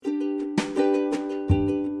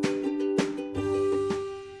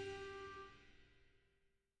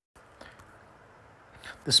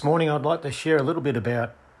This morning I'd like to share a little bit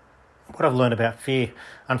about what I've learned about fear.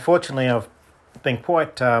 Unfortunately, I've been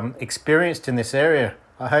quite experienced in this area.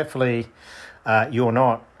 Hopefully you're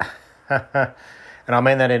not. And I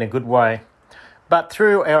mean that in a good way. But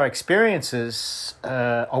through our experiences,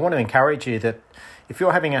 I want to encourage you that if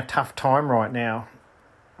you're having a tough time right now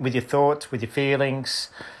with your thoughts, with your feelings,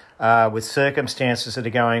 with circumstances that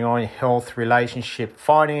are going on, your health, relationship,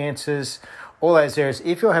 finances, all those areas,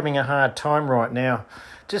 if you're having a hard time right now,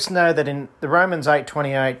 just know that in the Romans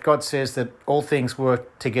 8:28, God says that all things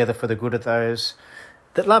work together for the good of those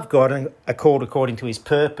that love God and are called according to his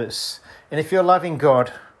purpose. And if you're loving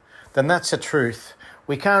God, then that's the truth.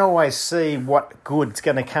 We can't always see what good's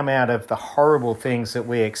going to come out of the horrible things that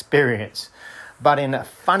we experience. But in a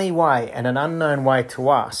funny way and an unknown way to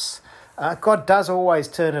us, God does always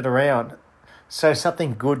turn it around. So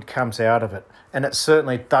something good comes out of it. And it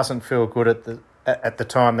certainly doesn't feel good at the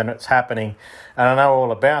time that it's happening. And I know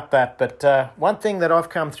all about that. But one thing that I've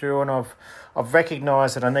come through and I've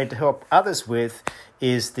recognised that I need to help others with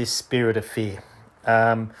is this spirit of fear.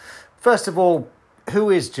 First of all, who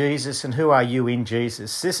is Jesus and who are you in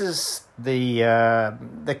Jesus? This is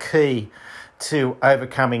the key to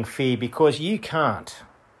overcoming fear, because you can't.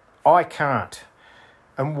 I can't.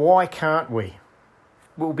 And why can't we?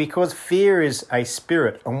 Well, because fear is a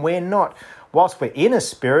spirit, and we're not. Whilst we're in a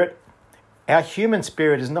spirit, our human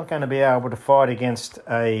spirit is not going to be able to fight against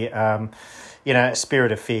a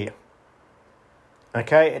spirit of fear.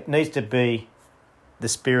 Okay, it needs to be the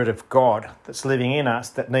Spirit of God that's living in us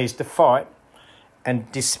that needs to fight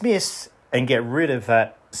and dismiss and get rid of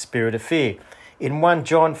that spirit of fear. In 1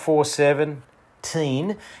 John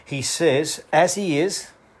 4:17, he says, as he is,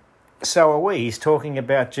 so are we. He's talking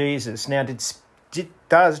about Jesus. Now,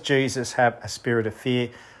 does Jesus have a spirit of fear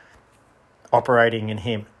operating in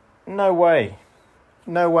him? No way.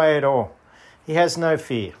 No way at all. He has no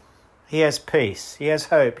fear. He has peace. He has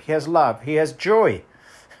hope. He has love. He has joy.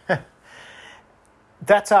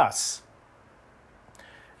 That's us.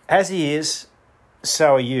 As he is,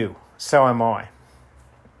 so are you. So am I.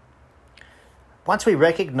 Once we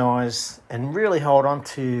recognise and really hold on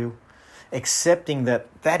to accepting that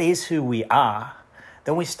that is who we are,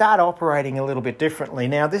 then we start operating a little bit differently.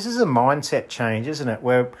 Now, this is a mindset change, isn't it?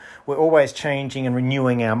 We're always changing and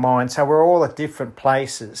renewing our mind, so we're all at different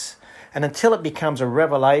places. And until it becomes a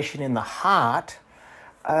revelation in the heart,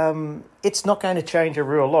 it's not going to change a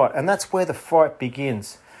real lot. And that's where the fight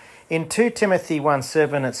begins. In 2 Timothy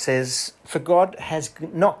 1:7, it says, for God has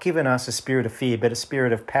not given us a spirit of fear, but a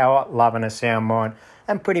spirit of power, love and a sound mind.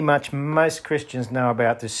 And pretty much most Christians know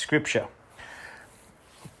about this scripture.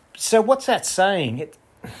 So what's that saying?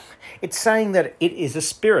 It's saying that it is a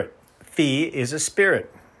spirit. Fear is a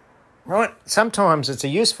spirit, right? Sometimes it's a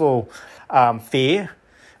useful fear,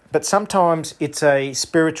 but sometimes it's a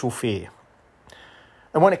spiritual fear.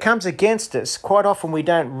 And when it comes against us, quite often we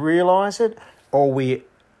don't realise it, or we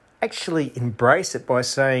actually embrace it by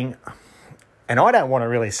saying, and I don't want to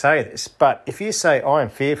really say this, but if you say, I am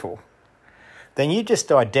fearful, then you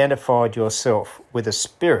just identified yourself with a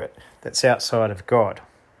spirit that's outside of God.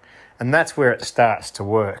 And that's where it starts to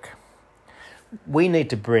work. We need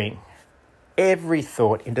to bring every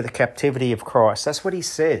thought into the captivity of Christ. That's what he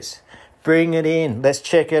says. Bring it in. Let's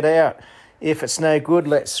check it out. If it's no good,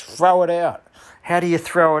 let's throw it out. How do you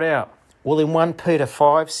throw it out? Well, in 1 Peter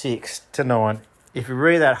 5:6-9, if you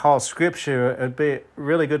read that whole scripture, it'd be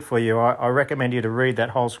really good for you. I recommend you to read that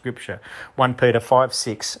whole scripture, 1 Peter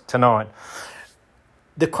 5:6-9.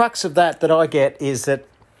 The crux of that I get is that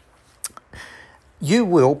you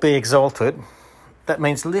will be exalted. That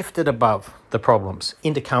means lifted above the problems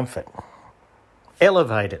into comfort.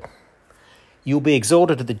 Elevated. You'll be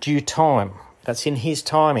exalted at the due time. That's in his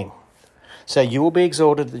timing. So you will be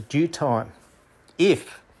exalted at the due time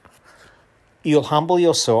if you'll humble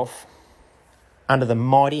yourself under the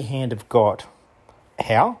mighty hand of God.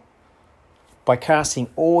 How? By casting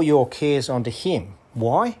all your cares onto him.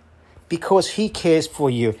 Why? Because he cares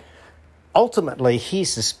for you. Ultimately,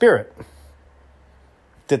 he's the spirit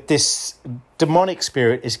that this demonic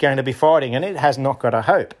spirit is going to be fighting, and it has not got a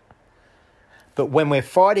hope. But when we're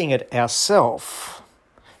fighting it ourselves,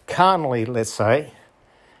 carnally, let's say,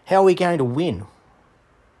 how are we going to win?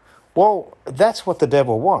 Well, that's what the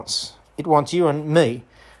devil wants. It wants you and me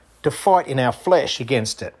to fight in our flesh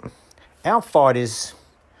against it. Our fight is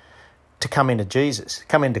to come into Jesus,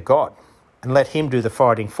 come into God, and let him do the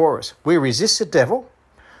fighting for us. We resist the devil,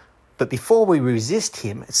 but before we resist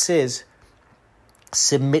him, it says,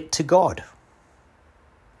 submit to God.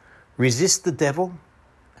 Resist the devil,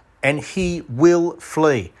 and he will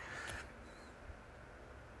flee.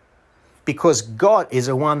 because God is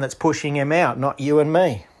the one that's pushing him out, not you and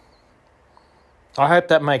me. I hope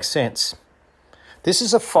that makes sense. This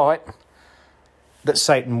is a fight that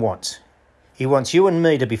Satan wants. He wants you and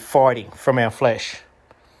me to be fighting from our flesh.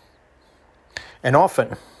 And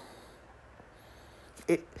often,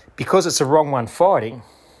 because it's the wrong one fighting,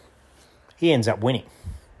 he ends up winning.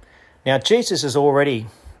 Now, Jesus has already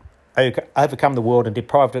overcome the world and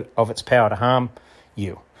deprived it of its power to harm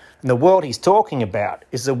you. And the world he's talking about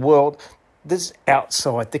is the world that's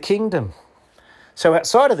outside the kingdom. So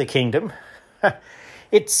outside of the kingdom,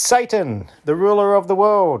 it's Satan, the ruler of the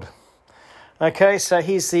world. Okay, so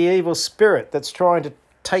he's the evil spirit that's trying to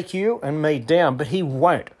take you and me down, but he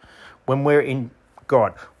won't when we're in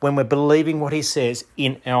God, when we're believing what he says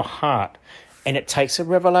in our heart. And it takes a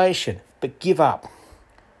revelation, but give up.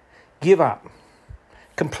 Give up.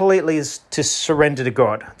 Completely is to surrender to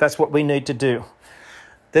God. That's what we need to do.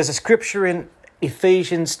 There's a scripture in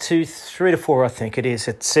Ephesians 2:3-4, I think it is.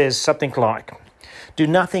 It says something like, "Do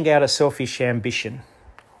nothing out of selfish ambition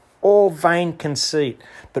or vain conceit,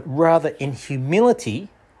 but rather in humility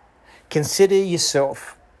consider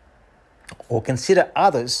yourself or consider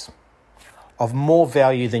others of more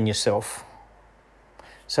value than yourself."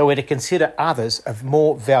 So we're to consider others of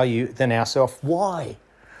more value than ourselves. Why?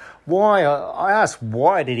 Why? I ask,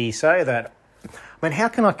 why did he say that? I mean, how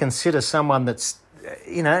can I consider someone that's,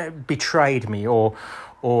 betrayed me or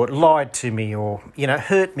lied to me or,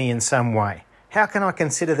 hurt me in some way? How can I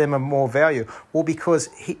consider them of more value? Well, because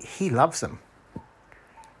he loves them.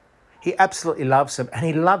 He absolutely loves them, and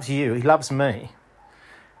he loves you. He loves me.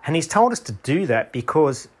 And he's told us to do that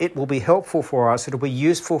because it will be helpful for us. It'll be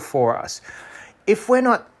useful for us. If we're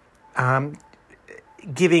not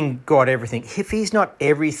giving God everything, if he's not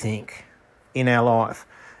everything in our life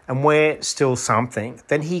and we're still something,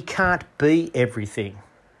 then he can't be everything.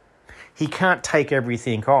 He can't take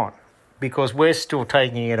everything on because we're still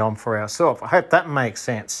taking it on for ourselves. I hope that makes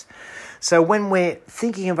sense. So when we're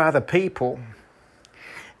thinking of other people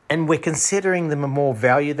and we're considering them of more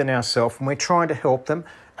value than ourselves and we're trying to help them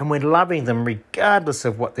and we're loving them regardless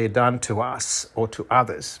of what they've done to us or to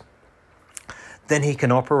others, then he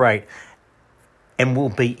can operate and we'll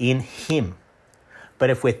be in him. But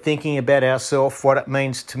if we're thinking about ourselves, what it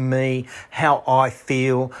means to me, how I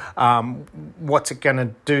feel, what's it going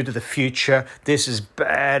to do to the future, this is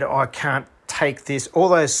bad, I can't take this, all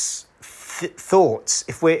those thoughts,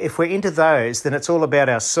 if we're into those, then it's all about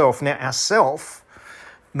ourself. Now, ourself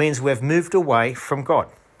means we've moved away from God.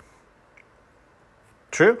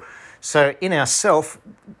 True? So in ourself,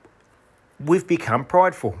 we've become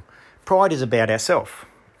prideful. Pride is about ourselves.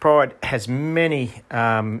 Pride has many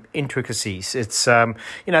intricacies. It's,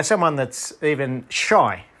 someone that's even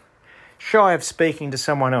shy of speaking to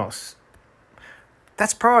someone else.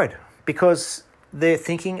 That's pride because they're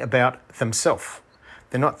thinking about themselves.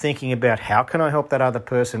 They're not thinking about how can I help that other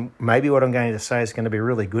person? Maybe what I'm going to say is going to be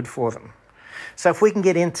really good for them. So if we can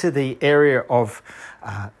get into the area of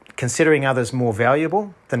considering others more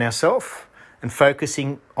valuable than ourselves and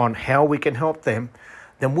focusing on how we can help them,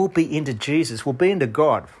 then we'll be into Jesus, we'll be into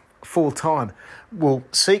God full time. We'll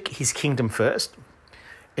seek his kingdom first.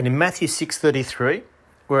 And in Matthew 6:33,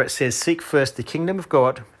 where it says, "Seek first the kingdom of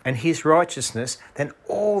God and his righteousness, then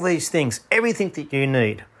all these things, everything that you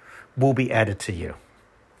need, will be added to you."